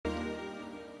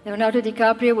Leonardo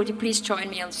DiCaprio, would you please join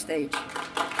me on stage?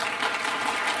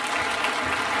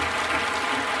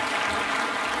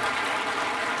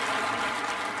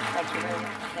 Thank you very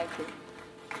much. Thank you.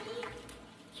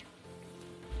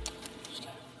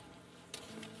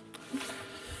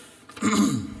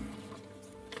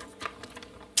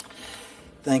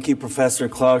 Thank you, Professor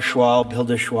Klaus Schwab,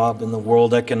 Hilda Schwab, and the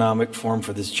World Economic Forum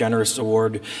for this generous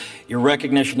award. Your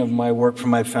recognition of my work for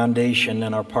my foundation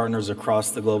and our partners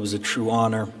across the globe is a true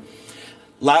honor.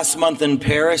 Last month in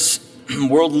Paris,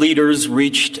 world leaders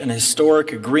reached an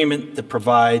historic agreement that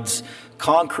provides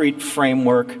concrete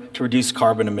framework to reduce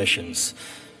carbon emissions.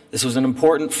 This was an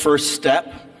important first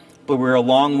step, but we're a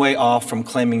long way off from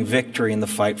claiming victory in the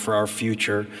fight for our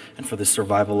future and for the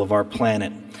survival of our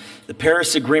planet. The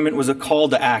Paris Agreement was a call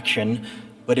to action,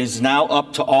 but it is now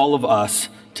up to all of us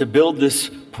to build this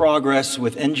progress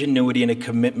with ingenuity and a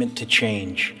commitment to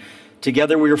change.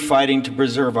 Together we are fighting to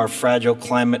preserve our fragile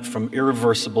climate from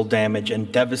irreversible damage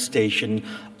and devastation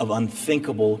of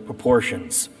unthinkable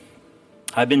proportions.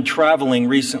 I've been traveling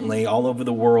recently all over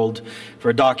the world for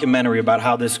a documentary about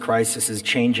how this crisis is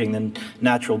changing the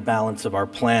natural balance of our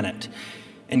planet.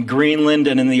 In Greenland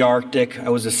and in the Arctic, I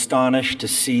was astonished to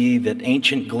see that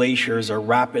ancient glaciers are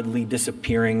rapidly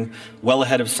disappearing, well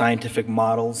ahead of scientific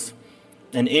models.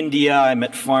 In India, I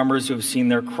met farmers who have seen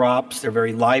their crops, their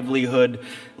very livelihood,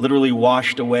 literally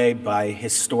washed away by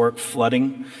historic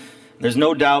flooding. There's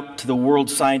no doubt to the world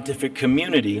scientific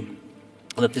community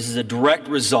that this is a direct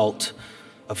result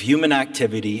of human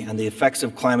activity, and the effects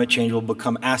of climate change will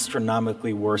become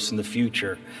astronomically worse in the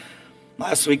future.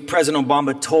 Last week, President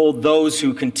Obama told those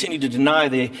who continue to deny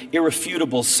the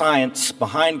irrefutable science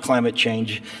behind climate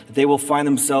change that they will find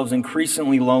themselves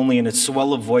increasingly lonely in a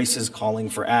swell of voices calling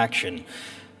for action.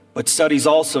 But studies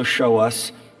also show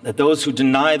us that those who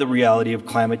deny the reality of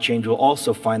climate change will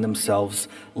also find themselves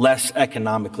less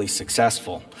economically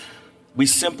successful. We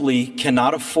simply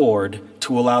cannot afford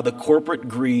to allow the corporate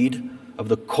greed of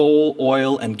the coal,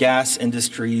 oil, and gas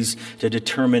industries to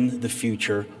determine the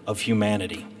future of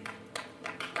humanity.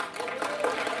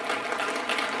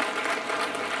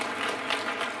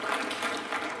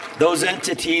 Those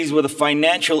entities with a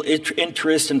financial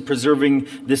interest in preserving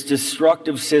this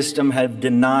destructive system have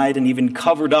denied and even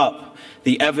covered up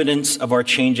the evidence of our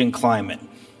changing climate.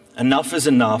 Enough is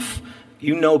enough.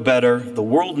 You know better. The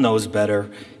world knows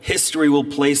better. History will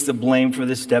place the blame for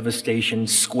this devastation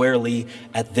squarely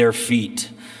at their feet.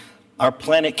 Our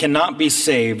planet cannot be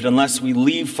saved unless we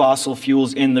leave fossil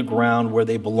fuels in the ground where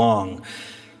they belong.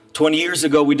 20 years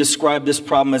ago, we described this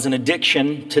problem as an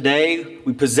addiction. Today,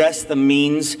 we possess the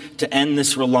means to end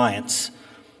this reliance.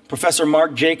 Professor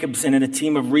Mark Jacobson and a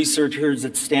team of researchers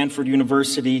at Stanford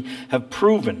University have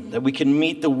proven that we can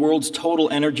meet the world's total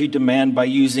energy demand by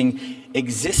using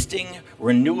existing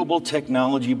renewable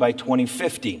technology by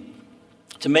 2050.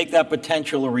 To make that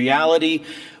potential a reality,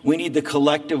 we need the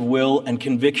collective will and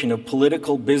conviction of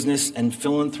political, business, and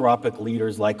philanthropic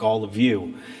leaders like all of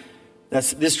you.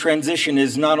 This transition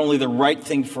is not only the right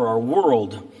thing for our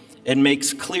world, it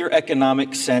makes clear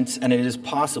economic sense, and it is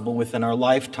possible within our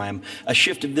lifetime. A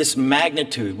shift of this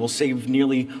magnitude will save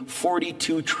nearly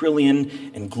 $42 trillion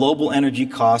in global energy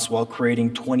costs while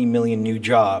creating 20 million new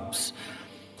jobs.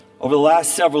 Over the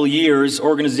last several years,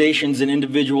 organizations and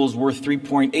individuals worth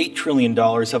 $3.8 trillion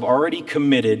have already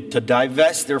committed to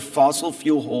divest their fossil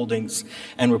fuel holdings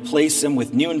and replace them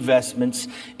with new investments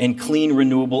in clean,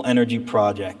 renewable energy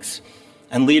projects.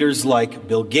 And leaders like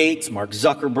Bill Gates, Mark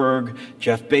Zuckerberg,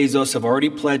 Jeff Bezos have already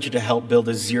pledged to help build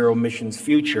a zero-emissions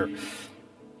future.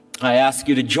 I ask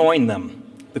you to join them,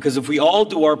 because if we all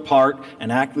do our part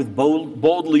and act with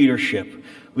bold leadership,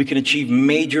 we can achieve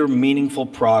major, meaningful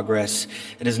progress.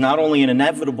 It is not only an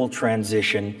inevitable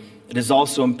transition, it is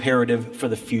also imperative for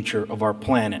the future of our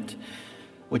planet.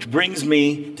 Which brings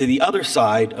me to the other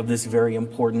side of this very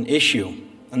important issue,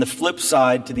 and the flip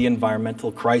side to the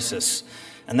environmental crisis.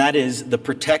 And that is the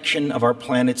protection of our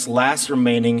planet's last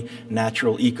remaining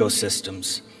natural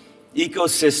ecosystems.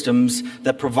 Ecosystems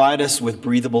that provide us with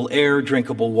breathable air,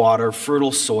 drinkable water,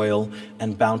 fertile soil,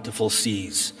 and bountiful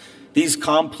seas. These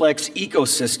complex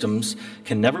ecosystems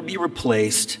can never be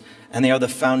replaced, and they are the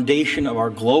foundation of our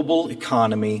global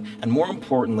economy, and more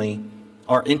importantly,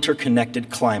 our interconnected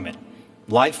climate.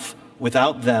 Life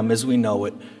without them, as we know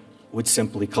it, would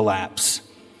simply collapse.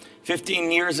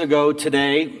 15 years ago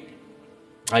today,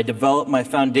 I developed my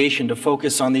foundation to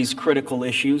focus on these critical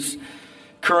issues.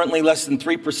 Currently, less than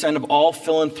 3% of all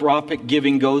philanthropic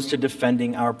giving goes to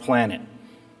defending our planet.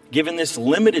 Given this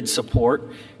limited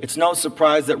support, it's no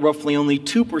surprise that roughly only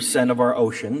 2% of our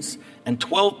oceans and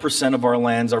 12% of our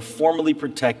lands are formally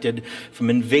protected from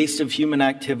invasive human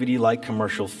activity like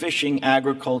commercial fishing,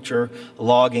 agriculture,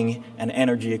 logging, and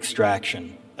energy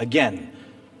extraction. Again,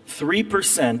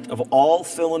 3% of all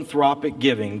philanthropic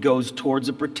giving goes towards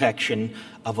the protection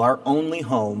of our only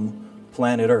home,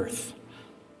 planet Earth.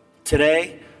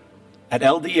 Today, at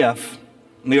LDF,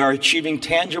 we are achieving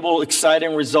tangible,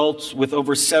 exciting results with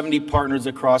over 70 partners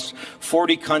across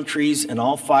 40 countries and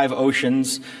all 5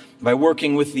 oceans. By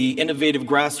working with the innovative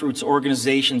grassroots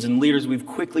organizations and leaders, we've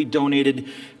quickly donated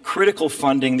critical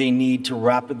funding they need to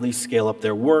rapidly scale up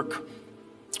their work.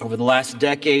 Over the last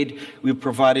decade, we've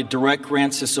provided direct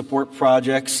grants to support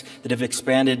projects that have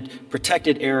expanded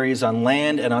protected areas on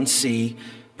land and on sea,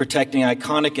 protecting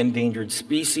iconic endangered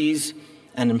species,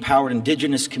 and empowered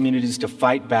indigenous communities to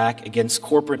fight back against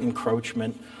corporate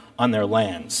encroachment on their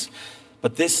lands.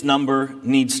 But this number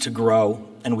needs to grow,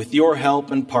 and with your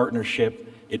help and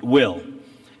partnership, it will.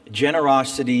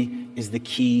 Generosity is the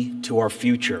key to our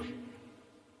future.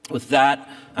 With that,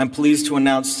 I'm pleased to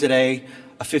announce today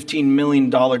a $15 million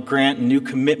grant and new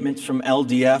commitments from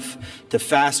LDF to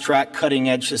fast-track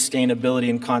cutting-edge sustainability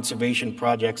and conservation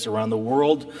projects around the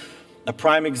world. A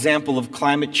prime example of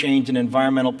climate change and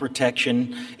environmental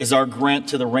protection is our grant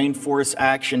to the Rainforest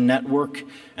Action Network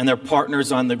and their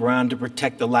partners on the ground to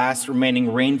protect the last remaining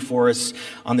rainforests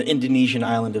on the Indonesian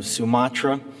island of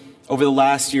Sumatra. Over the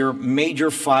last year,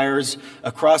 major fires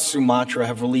across Sumatra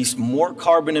have released more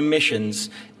carbon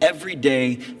emissions every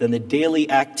day than the daily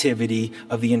activity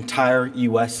of the entire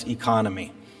U.S.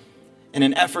 economy. In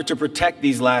an effort to protect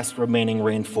these last remaining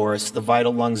rainforests, the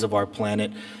vital lungs of our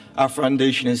planet, our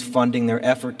foundation is funding their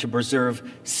effort to preserve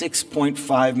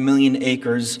 6.5 million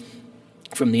acres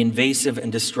from the invasive and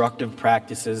destructive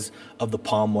practices of the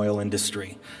palm oil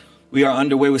industry. We are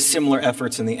underway with similar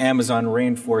efforts in the Amazon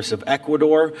rainforest of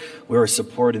Ecuador. We are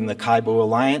supporting the Kaibo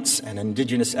Alliance, an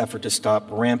indigenous effort to stop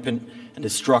rampant and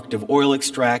destructive oil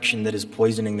extraction that is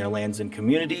poisoning their lands and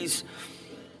communities.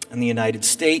 In the United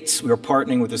States, we are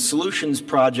partnering with the Solutions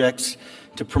Projects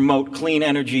to promote clean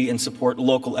energy and support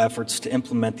local efforts to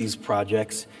implement these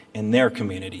projects in their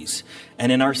communities.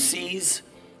 And in our seas,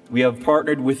 we have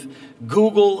partnered with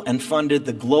Google and funded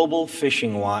the Global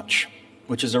Fishing Watch,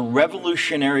 which is a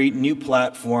revolutionary new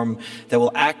platform that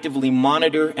will actively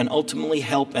monitor and ultimately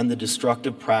help end the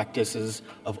destructive practices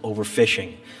of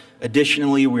overfishing.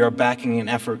 Additionally, we are backing an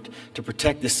effort to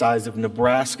protect the size of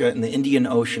Nebraska and the Indian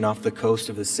Ocean off the coast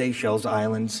of the Seychelles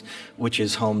Islands, which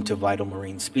is home to vital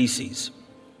marine species.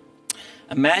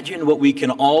 Imagine what we can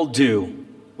all do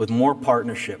with more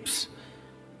partnerships.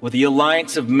 With the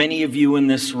alliance of many of you in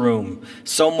this room,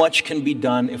 so much can be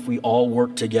done if we all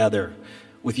work together.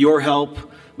 With your help,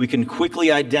 we can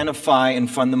quickly identify and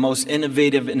fund the most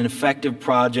innovative and effective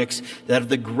projects that have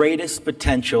the greatest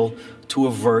potential to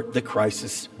avert the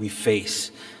crisis we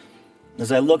face.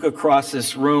 As I look across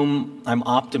this room, I'm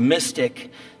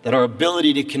optimistic that our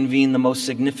ability to convene the most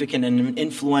significant and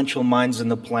influential minds on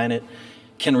the planet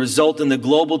can result in the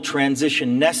global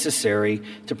transition necessary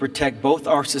to protect both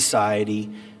our society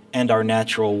and our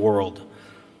natural world.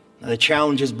 Now, the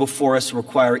challenges before us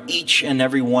require each and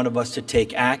every one of us to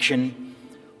take action.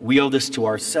 We owe this to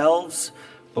ourselves,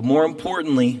 but more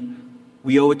importantly,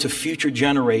 we owe it to future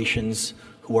generations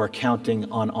who are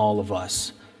counting on all of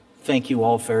us. Thank you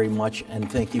all very much,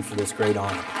 and thank you for this great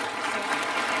honor.